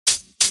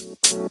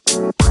Welcome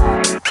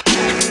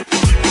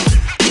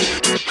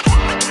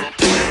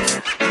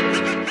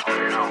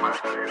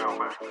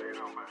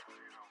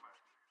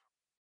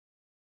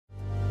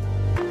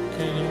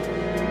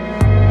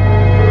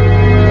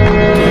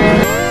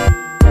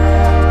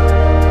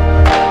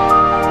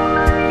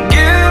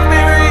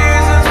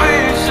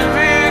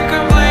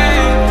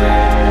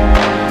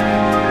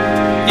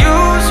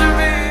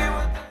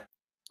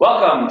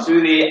to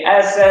the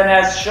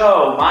SNS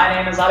show. My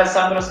name is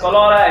Alessandro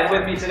Scalora, and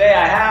with me today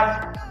I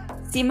have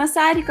Sima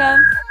Sadiko.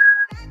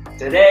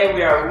 Today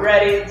we are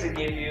ready to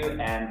give you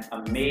an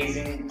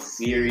amazing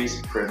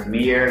series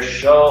premiere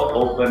show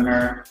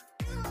opener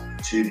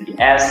to the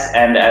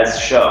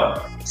SNS show.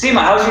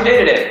 Sima, how's your day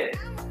today?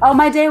 Oh,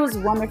 my day was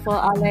wonderful,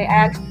 Ale. I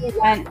actually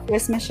went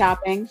Christmas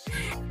shopping,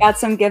 got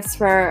some gifts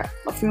for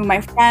a few of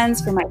my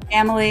friends, for my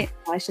family.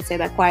 Well, I should say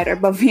that quieter,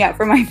 but yeah,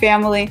 for my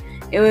family.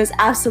 It was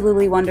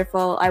absolutely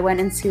wonderful. I went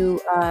into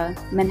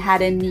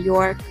Manhattan, New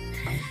York,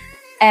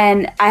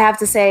 and I have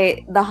to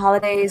say the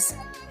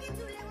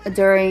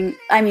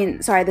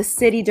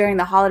city during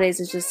the holidays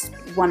is just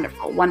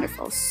wonderful,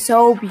 wonderful,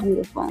 so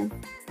beautiful.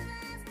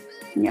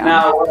 Yeah.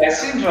 Now, what I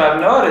seem to have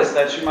noticed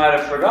that you might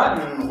have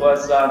forgotten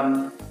was,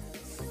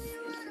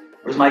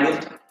 where's my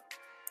gift?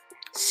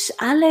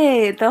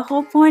 Ale, the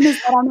whole point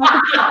is that I'm not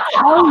going to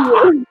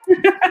tell you. Did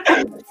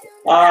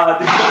you go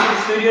to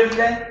the studio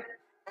today?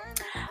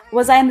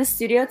 Was I in the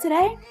studio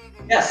today?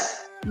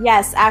 Yes.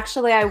 Yes,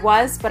 actually I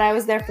was, but I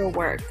was there for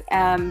work.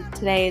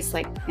 Today is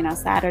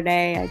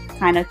Saturday. I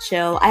kind of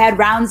chill. I had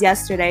rounds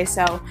yesterday,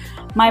 so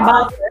my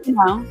body,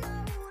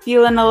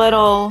 feeling a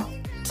little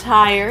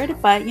tired,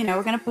 but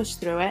we're gonna push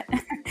through it.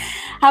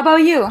 How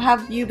about you?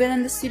 Have you been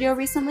in the studio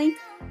recently?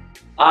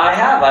 I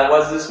have. I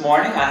was this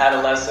morning. I had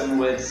a lesson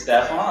with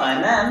Stefano,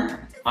 and then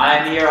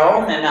I'm here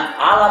home in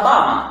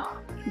Alabama.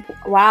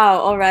 Wow,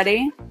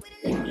 already?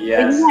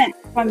 Yes. You went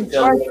from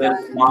Georgia.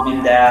 With mom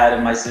and dad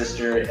and my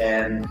sister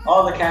and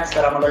all the cats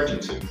that I'm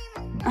allergic to.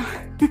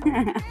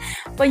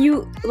 But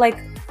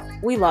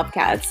we love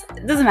cats.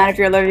 It doesn't matter if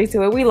you're allergic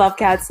to it. We love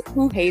cats.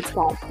 Who hates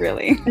cats,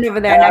 really?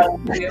 Over there next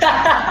to you.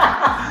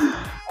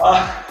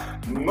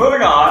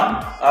 Moving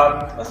on.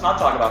 Let's not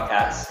talk about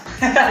cats.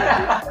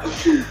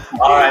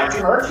 All right,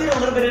 Tima, let's get a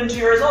little bit into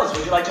your results.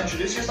 Would you like to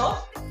introduce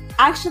yourself?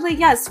 Actually,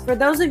 yes. For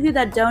those of you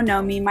that don't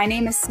know me, my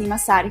name is Sima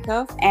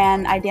Sadikov,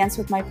 and I dance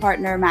with my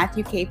partner,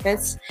 Matthew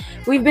Kapitz.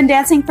 We've been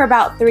dancing for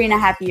about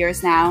 3.5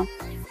 years now.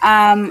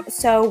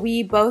 So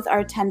we both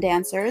are 10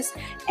 dancers,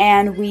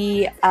 and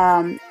we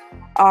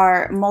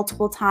are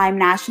multiple-time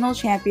national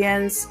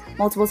champions,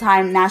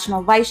 multiple-time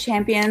national vice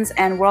champions,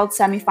 and world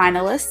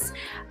semifinalists.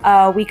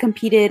 We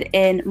competed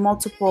in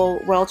multiple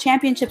world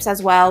championships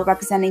as well,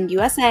 representing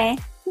USA.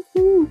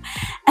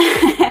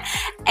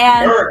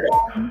 And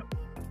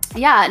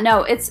yeah,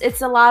 no,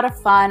 it's a lot of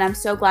fun. I'm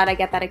so glad I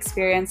get that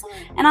experience.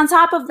 And on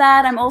top of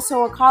that, I'm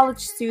also a college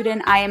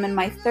student. I am in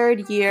my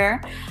 3rd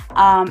year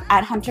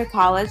at Hunter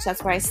College.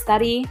 That's where I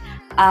study.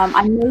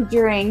 I'm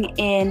majoring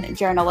in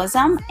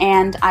journalism,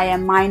 and I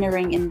am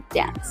minoring in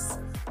dance.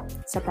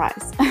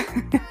 Surprise.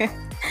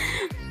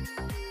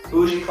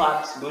 Bougie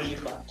claps, bougie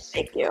claps.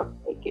 Thank you,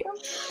 thank you.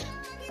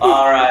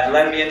 All right,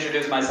 let me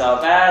introduce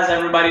myself. As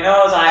everybody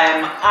knows, I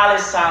am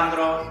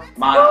Alessandro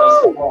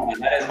Marcos Scalora.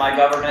 That is my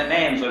government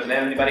name, so if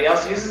anybody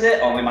else uses it,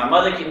 only my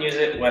mother can use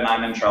it when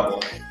I'm in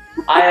trouble.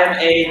 I am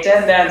a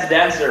 10-dance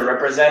dancer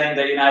representing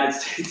the United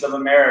States of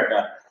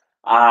America.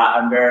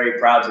 I'm very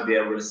proud to be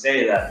able to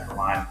say that for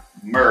my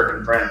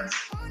American friends.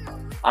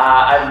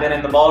 I've been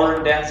in the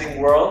ballroom dancing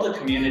world, a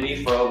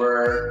community, for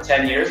over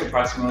 10 years,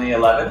 approximately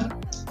 11.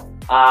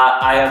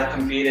 I have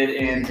competed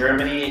in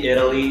Germany,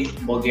 Italy,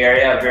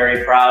 Bulgaria. I'm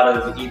very proud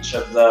of each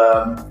of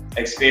the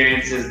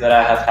experiences that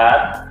I have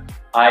had.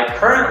 I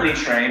currently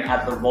train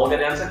at the Volga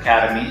Dance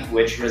Academy,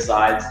 which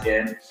resides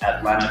in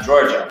Atlanta,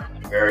 Georgia.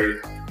 I'm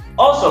very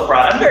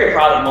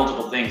proud of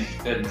multiple things, if you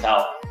couldn't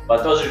tell.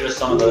 But those are just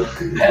some of the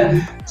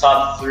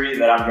top 3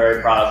 that I'm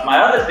very proud of. My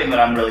other thing that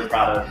I'm really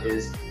proud of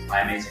is my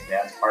amazing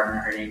dance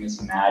partner. Her name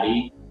is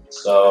Maddie.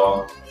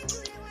 So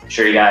I'm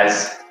sure you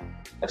guys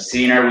have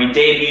seen her. We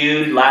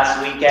debuted last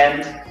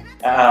weekend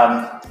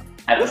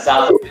at the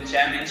South Open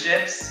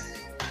Championships.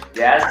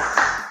 Yes,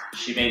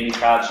 she made me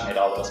proud. She made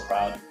all of us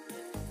proud.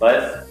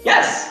 But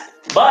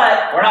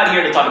we're not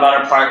here to talk about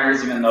our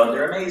partners, even though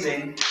they're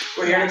amazing.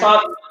 We're here to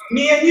talk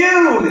me and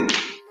you.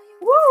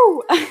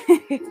 Woo!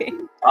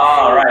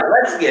 All right,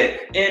 let's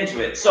get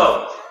into it.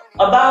 So,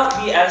 about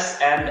the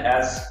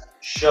SNS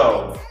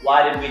show,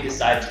 why did we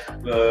decide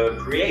to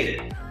create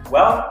it?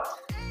 Well,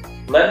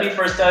 let me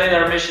first tell you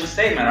our mission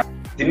statement.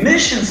 The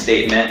mission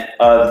statement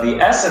of the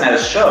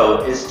SNS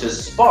show is to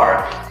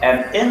spark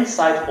an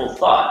insightful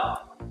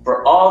thought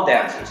for all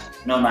dancers,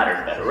 no matter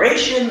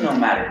federation, no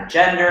matter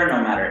gender,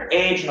 no matter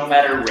age, no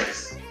matter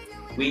race.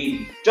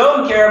 We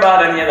don't care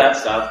about any of that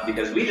stuff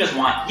because we just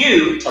want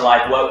you to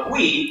like what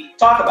we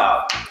talk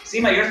about.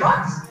 Sima, your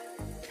thoughts?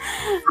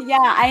 Yeah,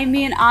 I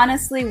mean,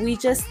 honestly, we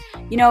just,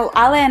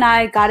 Ale and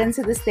I got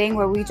into this thing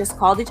where we just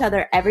called each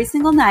other every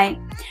single night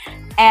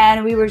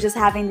and we were just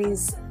having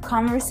these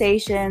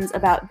conversations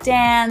about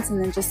dance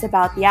and then just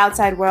about the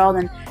outside world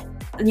and,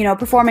 you know,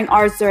 performing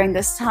arts during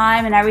this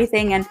time and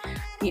everything. And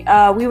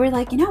we were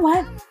like, you know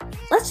what?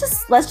 Let's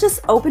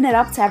just open it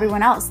up to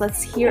everyone else.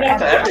 Let's hear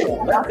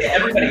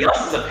everybody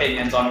else's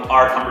opinions on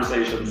our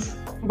conversations.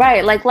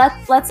 Right, like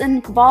let's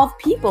involve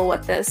people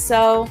with this.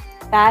 So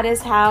that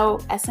is how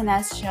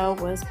SNS Show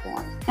was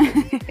born.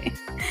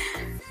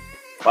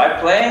 Quite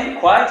plain,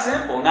 quite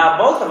simple. Now,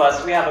 both of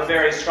us, we have a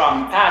very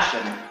strong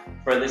passion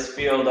for this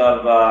field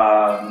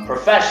of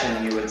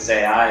profession, you would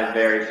say. I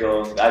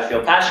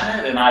feel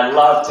passionate, and I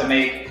love to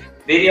make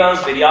videos,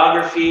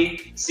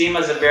 videography.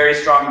 Seema's a very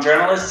strong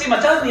journalist.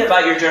 Seema, tell me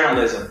about your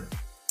journalism.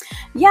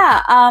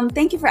 Yeah,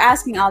 thank you for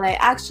asking, Ale.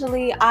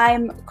 Actually,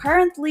 I'm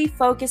currently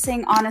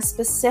focusing on a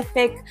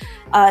specific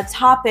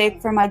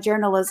topic for my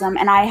journalism,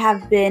 and I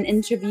have been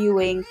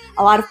interviewing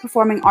a lot of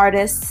performing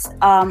artists.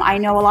 I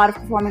know a lot of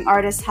performing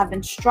artists have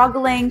been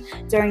struggling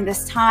during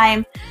this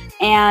time,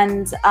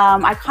 and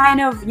I kind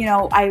of, you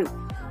know, I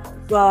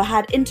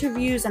had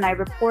interviews and I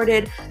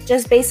reported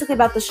just basically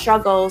about the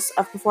struggles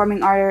of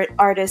performing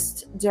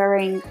artists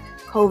during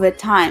COVID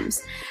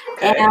times.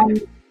 Okay.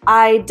 And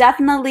I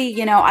definitely,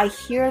 you know, I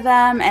hear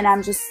them and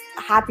I'm just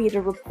happy to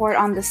report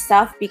on this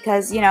stuff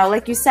because, you know,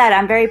 like you said,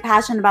 I'm very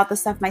passionate about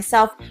this stuff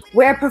myself.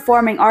 We're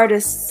performing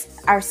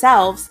artists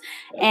ourselves.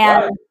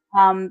 And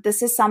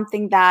this is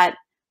something that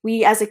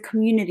we as a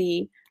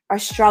community are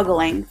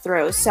struggling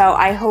through. So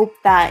I hope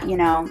that, you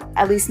know,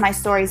 at least my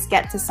stories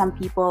get to some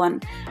people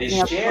and they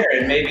share,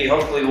 and maybe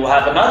hopefully we'll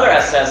have another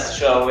SS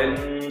show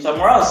in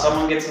somewhere else.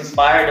 Someone gets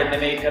inspired and they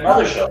make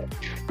another show.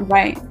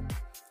 Right.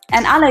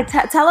 And Ale,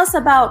 tell us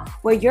about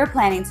what you're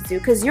planning to do,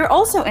 because you're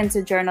also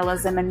into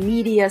journalism and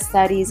media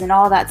studies and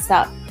all that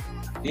stuff.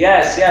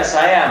 Yes,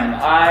 I am.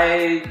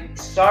 I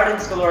started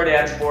Scalora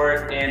Dance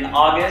Sport in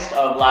August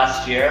of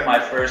last year. My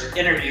first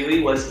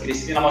interviewee was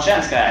Kristina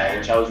Moshenskaya,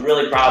 which I was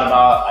really proud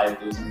about.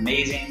 It was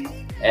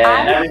amazing.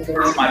 And ever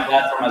since my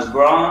platform has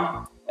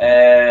grown,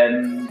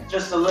 and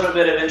just a little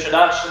bit of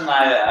introduction,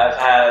 I've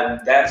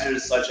had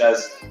dancers such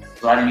as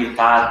Vladimir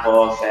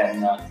Karpov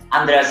and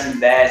Andrea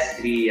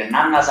Silvestri and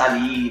Anna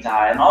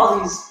Salita and all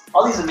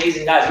these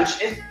amazing guys,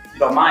 which, if you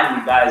don't mind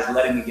you guys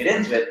letting me get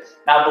into it.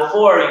 Now,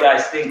 before you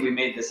guys think we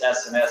made this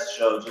SNS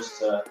show just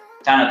to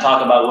kind of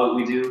talk about what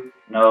we do,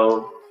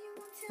 no,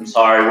 I'm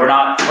sorry, we're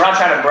not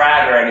trying to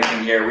brag or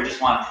anything here. We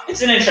just want,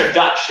 it's an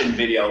introduction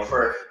video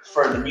for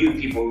the new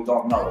people who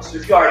don't know us. So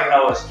if you already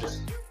know us,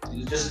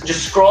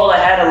 just scroll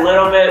ahead a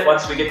little bit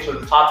once we get to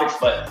the topics.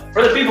 But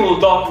for the people who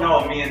don't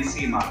know me and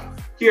Seema,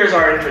 here's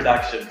our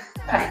introduction.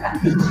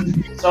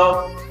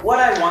 So what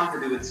I want to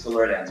do with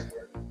Scalora Dance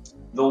Sport,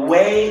 the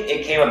way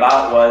it came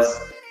about was,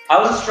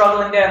 I was a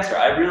struggling dancer,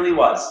 I really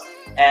was.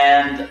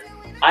 And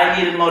I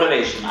needed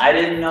motivation. I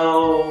didn't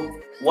know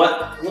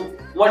what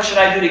should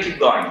I do to keep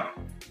going.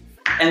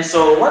 And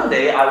so one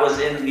day I was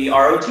in the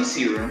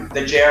ROTC room,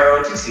 the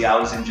JROTC, I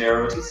was in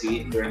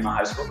JROTC during my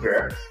high school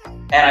career,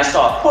 and I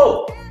saw a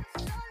quote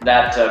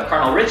that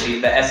Colonel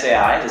Ritchie, the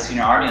SAI, the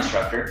senior army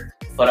instructor,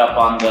 put up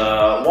on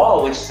the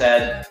wall, which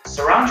said,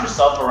 surround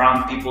yourself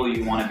around people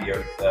you want to be,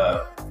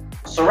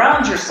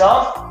 surround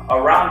yourself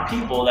around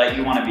people that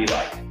you want to be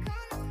like.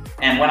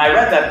 And when I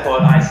read that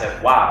quote, I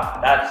said, wow,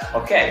 that's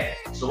okay.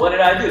 So what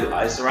did I do?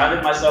 I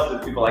surrounded myself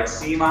with people like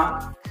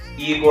Seema,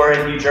 Igor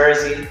in New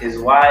Jersey, his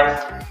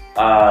wife,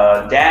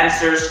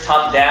 dancers,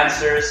 top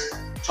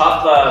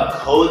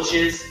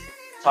coaches,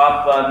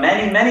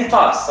 many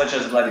tops, such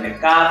as Vladimir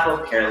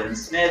Karpov, Carolyn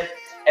Smith.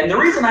 And the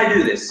reason I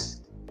do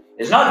this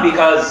is not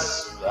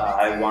because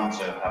I want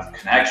to have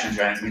connections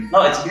or anything.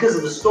 No, it's because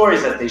of the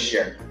stories that they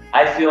share.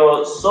 I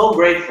feel so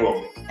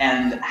grateful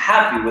and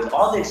happy with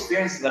all the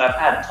experiences that I've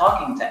had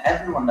talking to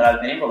everyone that I've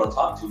been able to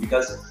talk to,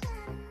 because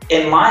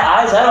in my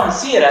eyes, I don't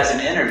see it as an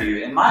interview.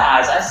 In my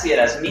eyes, I see it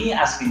as me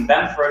asking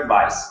them for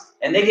advice,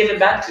 and they give it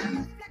back to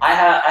me. I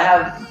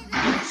have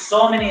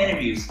so many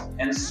interviews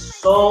and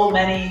so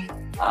many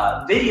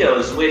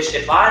videos, which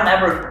if I'm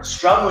ever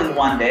struggling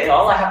one day,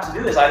 all I have to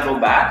do is I go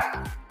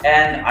back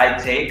and I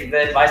take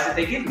the advice that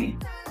they give me.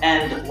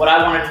 And what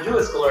I wanted to do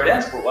with Scalora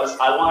Dance Sport was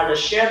I wanted to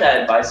share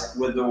that advice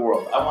with the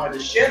world. I wanted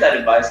to share that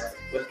advice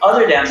with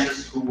other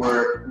dancers who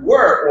were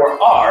or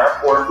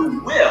are or who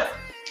will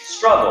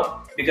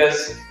struggle.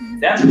 Because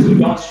dancers who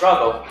don't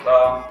struggle,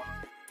 well,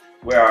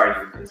 where are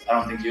you? Because I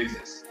don't think you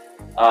exist.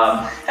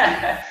 But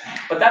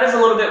that is a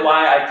little bit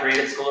why I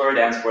created Scalora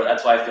Dance Sport.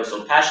 That's why I feel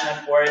so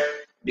passionate for it,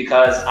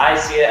 because I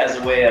see it as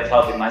a way of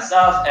helping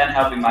myself and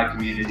helping my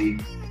community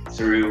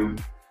through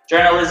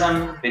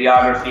journalism,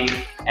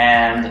 videography,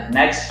 and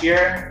next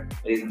year,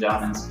 ladies and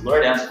gentlemen,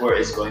 Scalora Dance Sport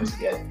is going to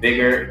get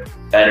bigger,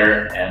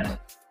 better, and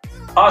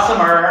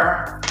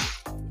awesomer.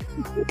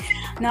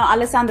 No,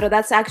 Alessandro,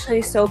 that's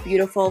actually so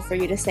beautiful for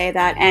you to say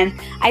that. And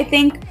I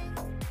think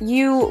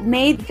you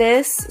made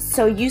this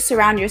so you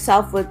surround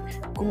yourself with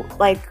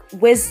like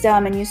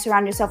wisdom, and you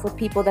surround yourself with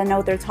people that know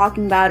what they're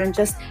talking about, and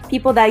just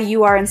people that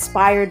you are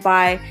inspired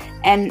by.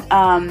 And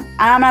I'm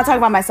not talking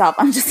about myself.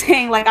 I'm just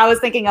saying, like, I was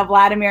thinking of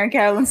Vladimir and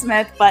Carolyn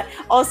Smith, but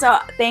also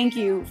thank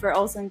you for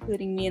also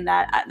including me in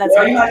that. That's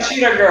you're not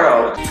cheater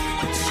girl.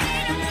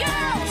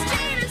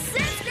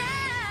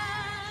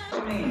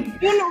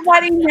 You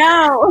already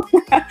know.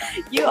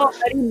 You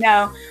already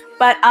know.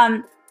 But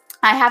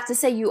I have to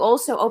say, you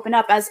also open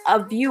up as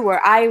a viewer.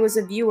 I was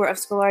a viewer of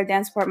Scholara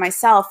Danceport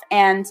myself,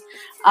 and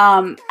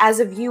as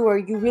a viewer,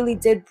 you really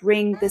did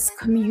bring this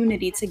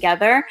community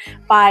together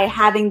by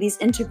having these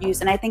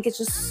interviews, and I think it's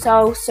just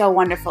so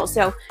wonderful.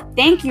 So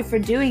thank you for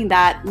doing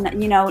that,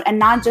 you know, and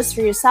not just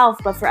for yourself,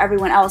 but for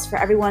everyone else, for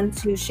everyone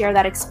to share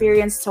that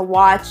experience, to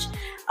watch,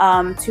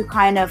 to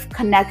kind of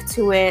connect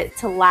to it,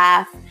 to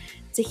laugh,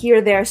 to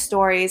hear their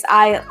stories.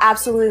 I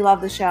absolutely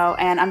love the show,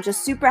 and I'm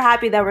just super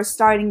happy that we're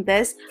starting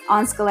this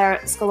on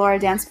Scholara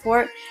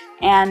Danceport.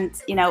 And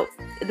you know,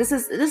 this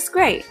is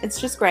great.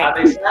 It's just great.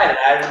 I'm excited.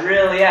 I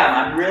really am.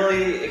 I'm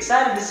really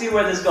excited to see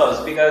where this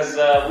goes, because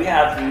we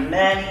have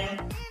many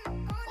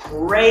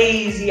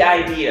crazy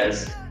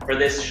ideas for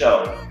this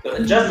show.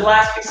 Just the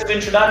last piece of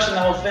introduction,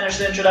 then we'll finish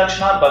the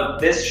introduction up. But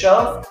this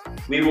show,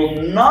 we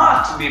will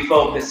not be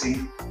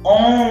focusing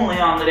only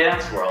on the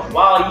dance world.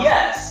 While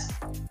yes,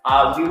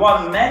 we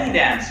want many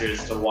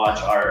dancers to watch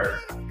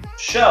our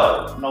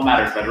show, no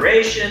matter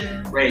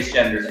federation, race,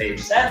 gender, age,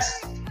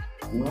 sex.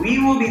 We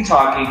will be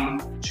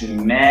talking to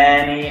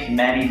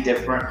many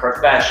different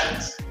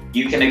professions.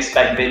 You can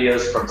expect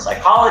videos from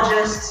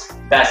psychologists,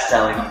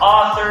 best-selling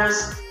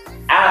authors,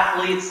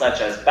 athletes such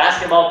as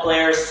basketball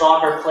players,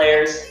 soccer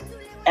players,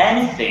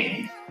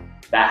 anything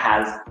that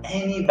has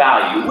any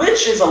value,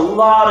 which is a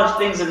lot of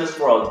things in this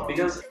world,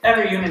 because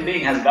every human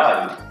being has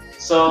value.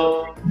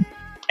 So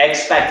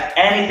expect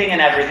anything and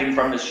everything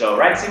from the show,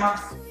 right, Sima?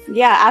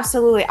 Yeah,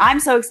 absolutely.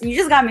 You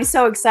just got me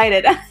so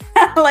excited.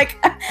 Like,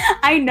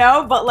 I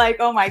know, but like,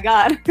 oh my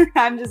God,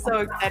 I'm just so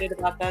excited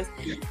about this.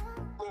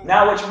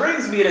 Now, which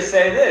brings me to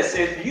say this: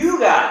 if you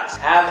guys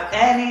have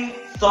any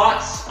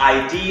thoughts,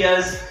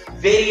 ideas,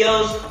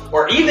 videos,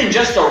 or even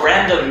just a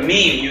random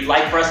meme you'd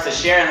like for us to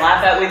share and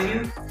laugh at with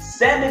you,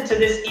 send it to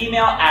this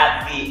email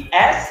at the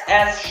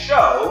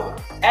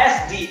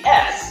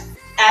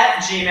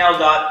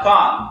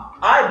ssshowsds@gmail.com.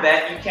 I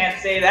bet you can't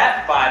say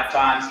that 5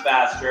 times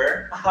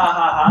faster.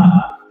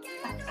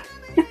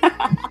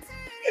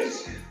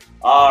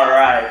 All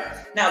right.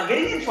 Now,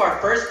 getting into our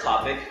first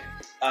topic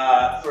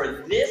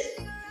for this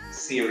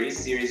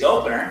series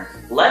opener,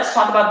 let's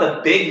talk about the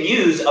big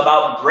news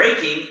about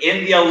breaking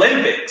in the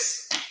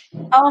Olympics.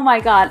 Oh my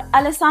God,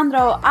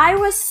 Alessandro, I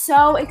was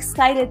so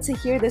excited to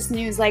hear this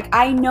news. Like,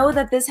 I know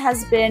that this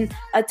has been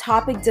a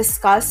topic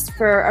discussed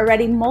for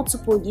already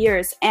multiple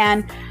years,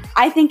 and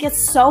I think it's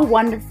so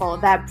wonderful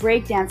that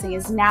breakdancing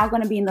is now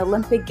going to be in the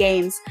Olympic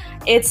Games.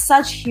 It's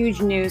such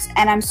huge news,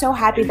 and I'm so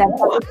happy that...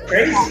 It's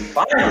crazy,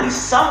 finally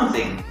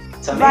something.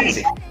 It's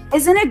amazing. Right.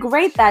 Isn't it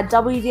great that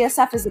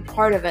WDSF is a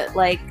part of it?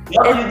 Like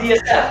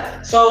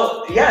WDSF.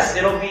 So yes,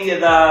 it'll be in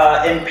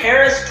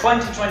Paris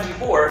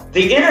 2024.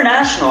 The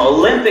International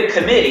Olympic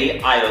Committee,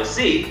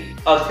 IOC,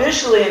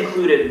 officially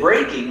included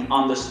breaking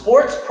on the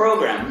sports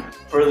program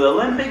for the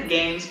Olympic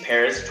Games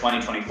Paris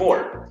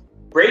 2024.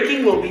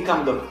 Breaking will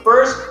become the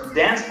first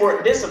dance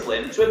sport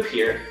discipline to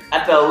appear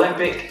at the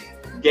Olympic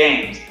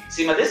Games.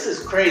 Sima, this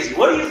is crazy.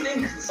 What do you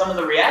think some of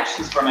the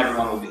reactions from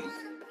everyone will be?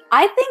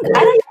 I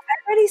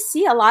already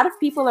see a lot of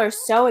people are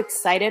so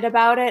excited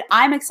about it.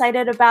 I'm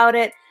excited about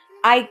it.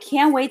 I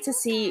can't wait to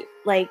see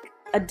like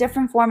a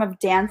different form of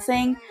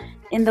dancing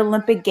in the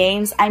Olympic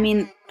Games. I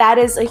mean, that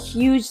is a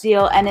huge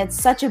deal, and it's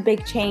such a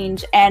big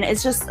change, and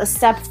it's just a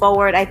step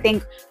forward, I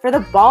think, for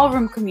the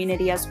ballroom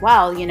community as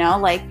well. You know,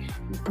 like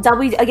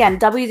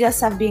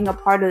WDSF being a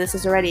part of this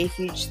is already a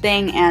huge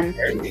thing, and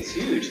it's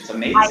huge. It's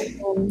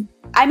amazing.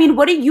 I mean,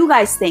 what do you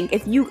guys think?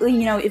 If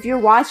if you're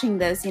watching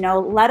this,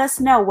 let us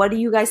know. What do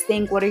you guys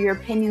think? What are your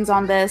opinions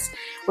on this?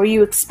 Were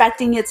you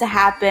expecting it to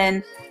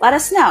happen? Let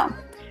us know.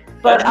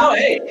 But no,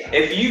 hey,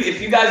 if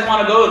you guys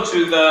want to go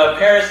to the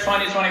Paris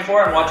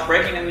 2024 and watch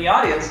breaking in the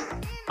audience,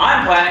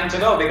 I'm planning to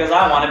go because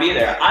I want to be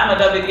there. I'm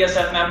a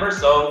WDSF member,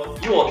 so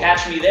you will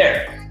catch me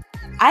there.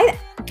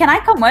 Can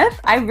I come with?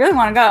 I really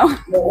want to go.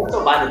 Well, let's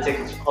go buy the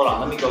tickets. Hold on,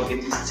 let me go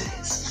get these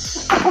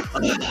tickets.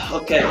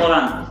 Okay, hold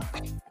on.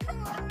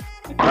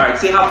 All right,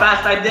 see how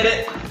fast I did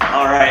it?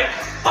 All right.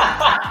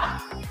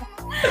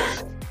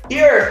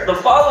 Here are the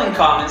following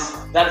comments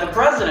that the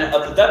president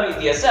of the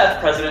WDSF,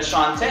 President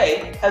Sean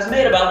Tay, has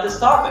made about this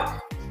topic.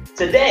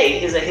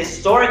 Today is a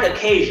historic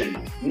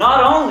occasion,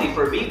 not only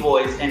for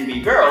B-boys and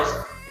B-girls,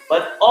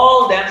 but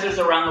all dancers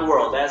around the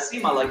world, as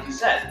Sima, like you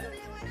said.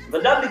 The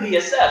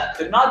WDSF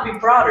could not be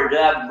prouder to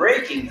have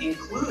breaking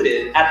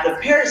included at the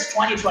Paris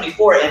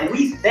 2024, and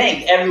we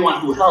thank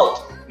everyone who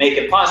helped make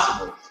it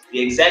possible. The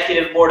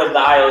executive board of the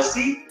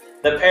IOC,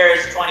 the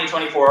Paris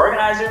 2024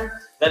 organizer,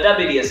 the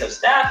WDSF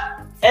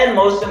staff, and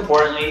most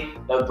importantly,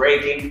 the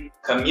breaking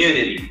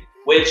community,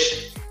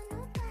 which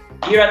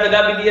here at the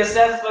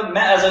WDSF,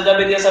 as a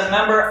WDSF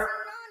member,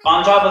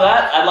 On top of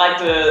that, I'd like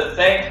to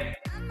thank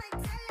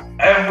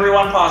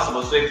everyone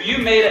possible. So if you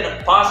made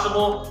it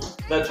possible,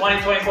 the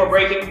 2024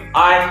 breaking,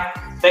 I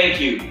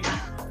thank you.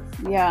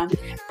 Yeah.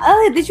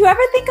 Elliot, did you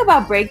ever think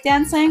about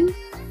breakdancing?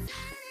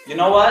 You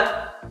know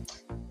what?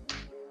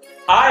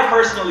 I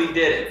personally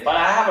did it, but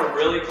I have a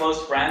really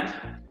close friend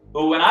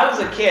who, when I was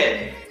a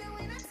kid,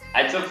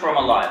 I took from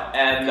a lot.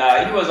 And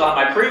he was on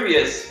my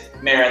previous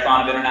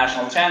marathon of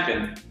international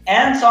champion,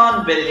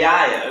 Anton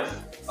Belyaev.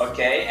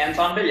 Okay,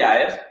 Anton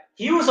Belyaev.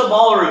 He was a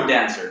ballroom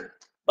dancer,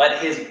 but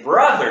his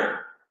brother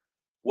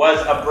was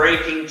a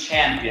breaking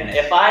champion.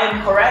 If I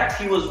am correct,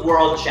 he was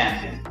world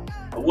champion.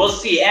 We'll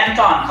see.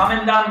 Anton,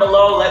 comment down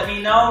below, let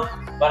me know.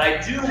 But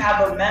I do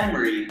have a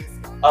memory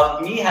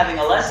of me having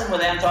a lesson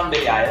with Anton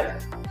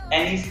Belyaev,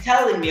 and he's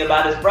telling me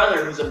about his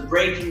brother who's a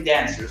breaking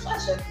dancer. So I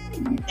said,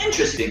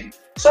 interesting.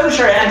 So I'm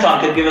sure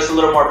Anton could give us a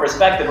little more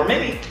perspective, or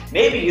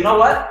maybe, you know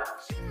what?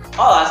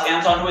 I'll ask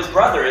Anton who his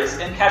brother is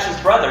and catch his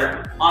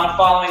brother on a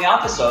following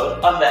episode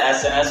of the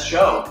SNS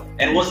show.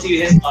 And we'll see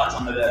his thoughts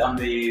on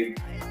the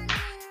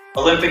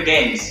Olympic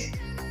Games.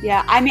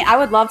 Yeah, I mean, I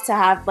would love to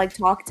have,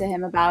 talk to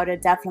him about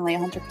it, definitely,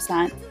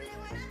 100%.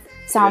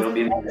 It'll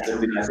be nice.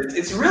 It'll be nice.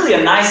 It's really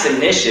a nice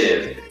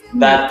initiative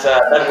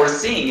that we're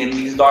seeing in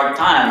these dark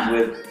times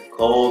with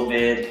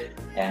COVID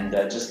and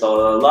just a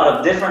lot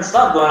of different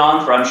stuff going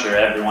on. I'm sure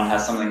everyone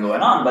has something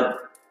going on, but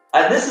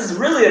this is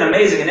really an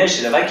amazing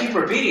initiative. I keep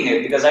repeating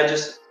it because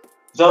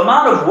the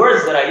amount of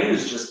words that I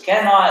use just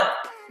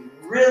cannot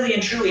really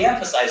and truly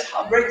emphasize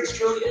how great this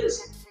truly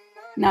is.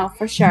 No,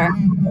 for sure.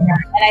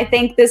 And I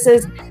think this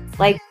is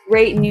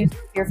great news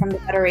here from the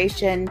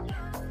Federation.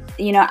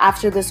 You know,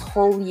 after this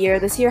whole year,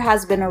 this year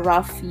has been a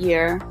rough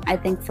year, I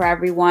think, for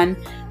everyone,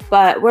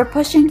 but we're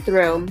pushing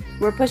through.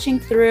 We're pushing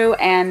through,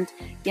 and,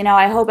 you know,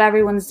 I hope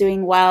everyone's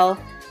doing well.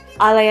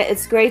 Alia,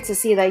 it's great to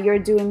see that you're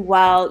doing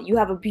well. You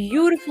have a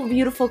beautiful,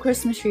 beautiful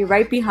Christmas tree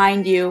right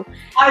behind you.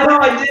 I know,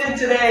 I did it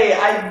today.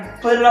 I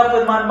put it up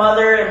with my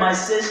mother and my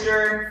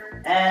sister.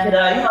 And,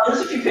 you know,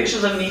 there's a few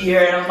pictures of me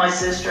here and of my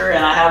sister,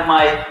 and I have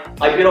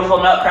my beautiful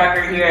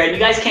nutcracker here. And you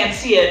guys can't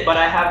see it, but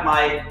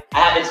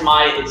it's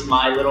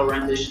my little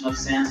rendition of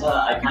Santa.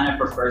 I kind of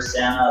prefer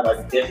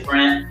Santa,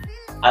 different.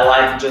 I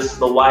like just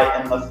the white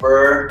and the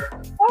fur.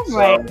 All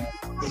right. So,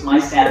 this is my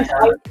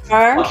Santa.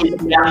 I'll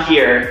keep it down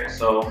here,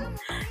 so.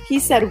 He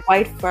said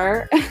white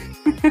fur.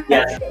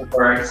 Yes,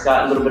 fur. He's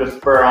got a little bit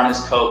of fur on his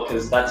coat,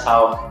 because that's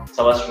how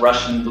us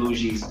Russian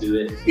bougies do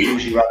it.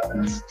 Bougie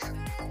Russians.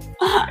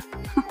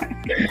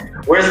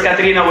 Where's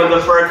Katrina with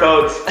the fur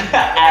coats?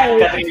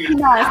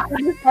 Katrina.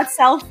 That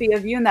selfie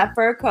of you in that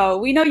fur coat.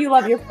 We know you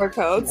love your fur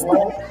coats.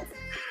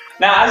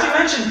 Now, as you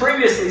mentioned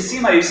previously,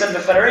 Seema, you said the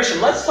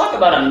Federation. Let's talk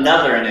about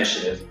another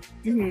initiative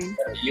that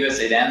the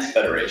USA Dance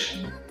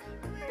Federation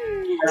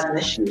has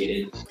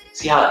initiated.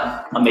 See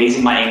how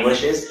amazing my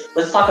English is?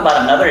 Let's talk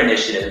about another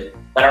initiative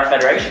that our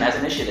Federation has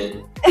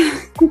initiated.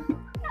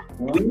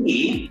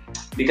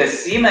 Because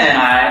Seema and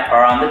I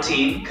are on the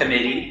team,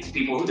 committee,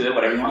 people who do it,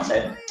 whatever you want to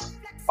say,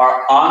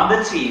 are on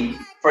the team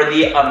for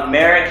the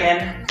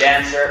American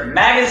Dancer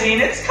magazine.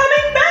 It's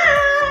coming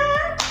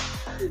back!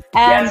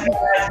 Yes,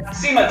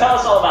 Seema, tell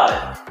us all about it.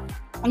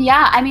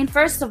 Yeah, I mean,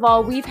 first of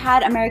all, we've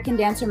had American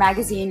Dancer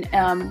magazine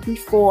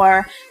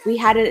before. We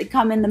had it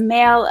come in the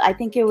mail. I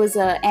think it was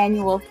an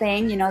annual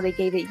thing. You know, they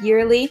gave it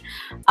yearly.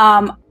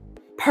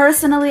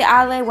 Personally,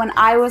 Ale, when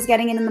I was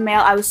getting it in the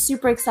mail, I was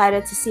super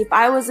excited to see if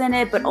I was in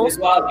it, but also...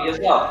 Me as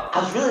well. I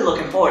was really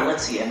looking forward.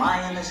 Let's see, am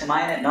I in this? Am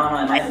I in it? No,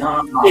 am I in it?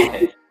 No.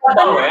 Okay.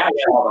 Don't worry, I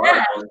get all the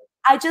articles.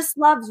 I just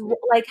loved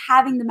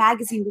having the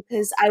magazine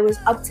because I was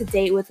up to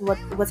date with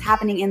what's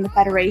happening in the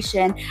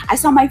Federation. I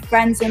saw my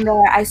friends in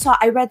there. I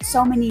read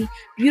so many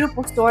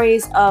beautiful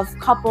stories of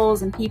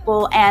couples and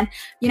people, and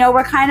you know,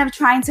 we're kind of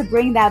trying to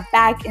bring that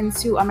back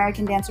into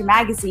American Dancer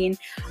magazine.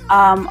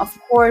 Of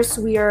course,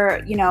 we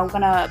are, you know,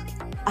 gonna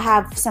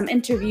have some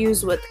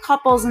interviews with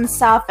couples and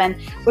stuff, and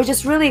we're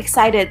just really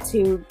excited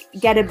to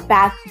get it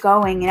back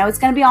going. You know, it's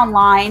gonna be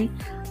online,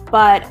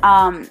 but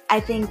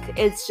I think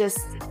it's just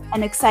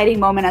an exciting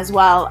moment as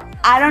well.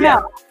 I don't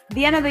know.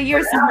 The end of the year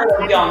is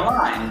gonna be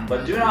online,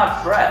 but do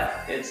not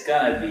fret. It's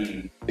gonna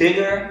be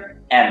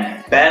bigger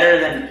and better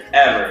than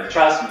ever.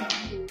 Trust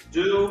me.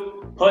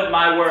 Do put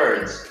my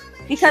words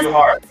to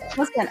heart.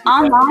 Listen,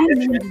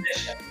 online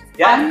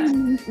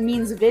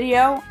means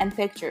video and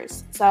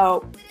pictures.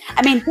 So,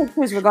 I mean,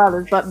 pictures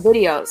regardless, but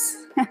videos.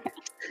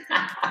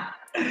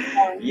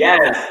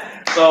 Yes.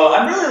 So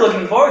I'm really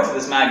looking forward to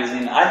this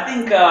magazine. I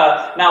think,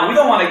 now we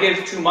don't want to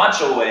give too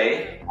much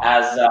away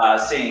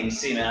as saying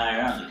Seema and I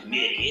are on the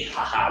committee.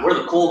 Haha, we're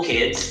the cool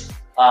kids.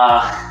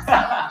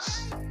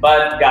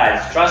 But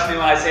guys, trust me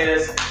when I say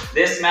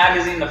this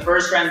magazine, the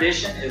first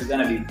rendition, is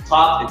going to be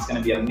top. It's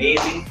going to be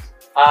amazing.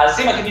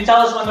 Seema, can you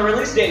tell us when the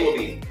release date will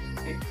be?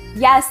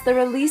 Yes, the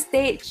release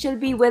date should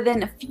be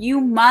within a few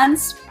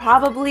months,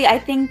 probably, I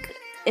think,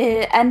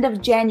 end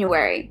of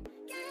January.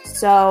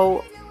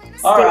 So,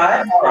 all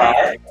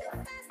right.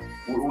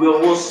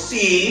 We'll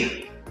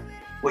see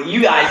what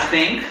you guys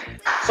think.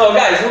 So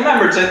guys,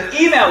 remember to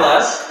email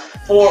us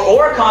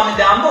or comment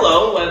down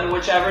below,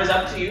 whichever is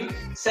up to you.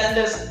 Send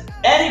us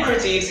any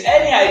critiques,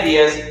 any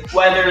ideas,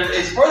 whether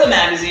it's for the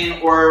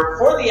magazine or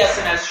for the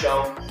SNS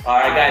show. All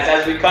right, guys,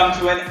 as we come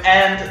to an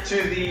end to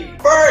the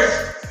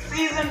first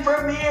season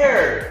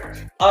premiere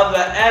of the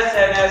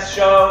SNS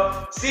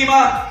show,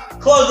 Seema,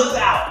 close us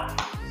out.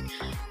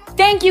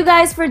 Thank you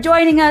guys for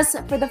joining us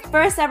for the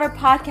first ever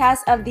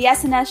podcast of the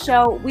SNS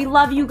show. We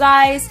love you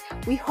guys.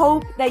 We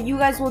hope that you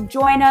guys will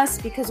join us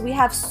because we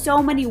have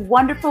so many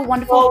wonderful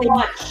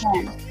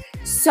things.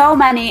 So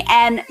many.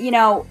 And, you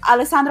know,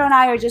 Alessandro and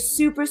I are just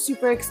super,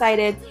 super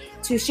excited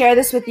to share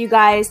this with you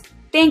guys.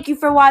 Thank you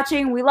for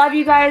watching. We love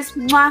you guys.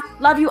 Mwah.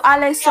 Love you,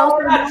 Ale. So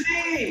much.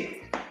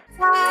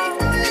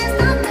 Bye.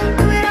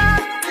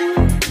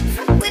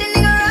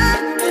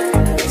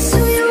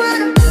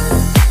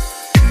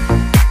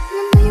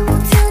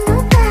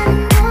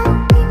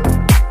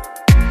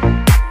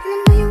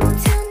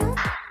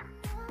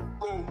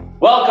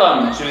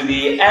 Welcome to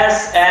the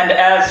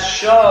SNS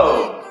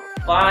show.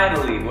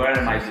 Finally, what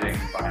am I doing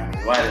finally?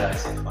 Why did I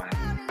say finally?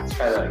 Let's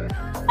try that again.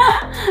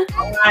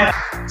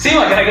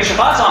 Seema, can I get your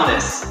thoughts on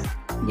this?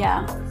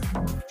 Yeah.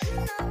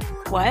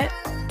 What?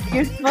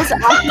 You're supposed to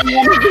ask me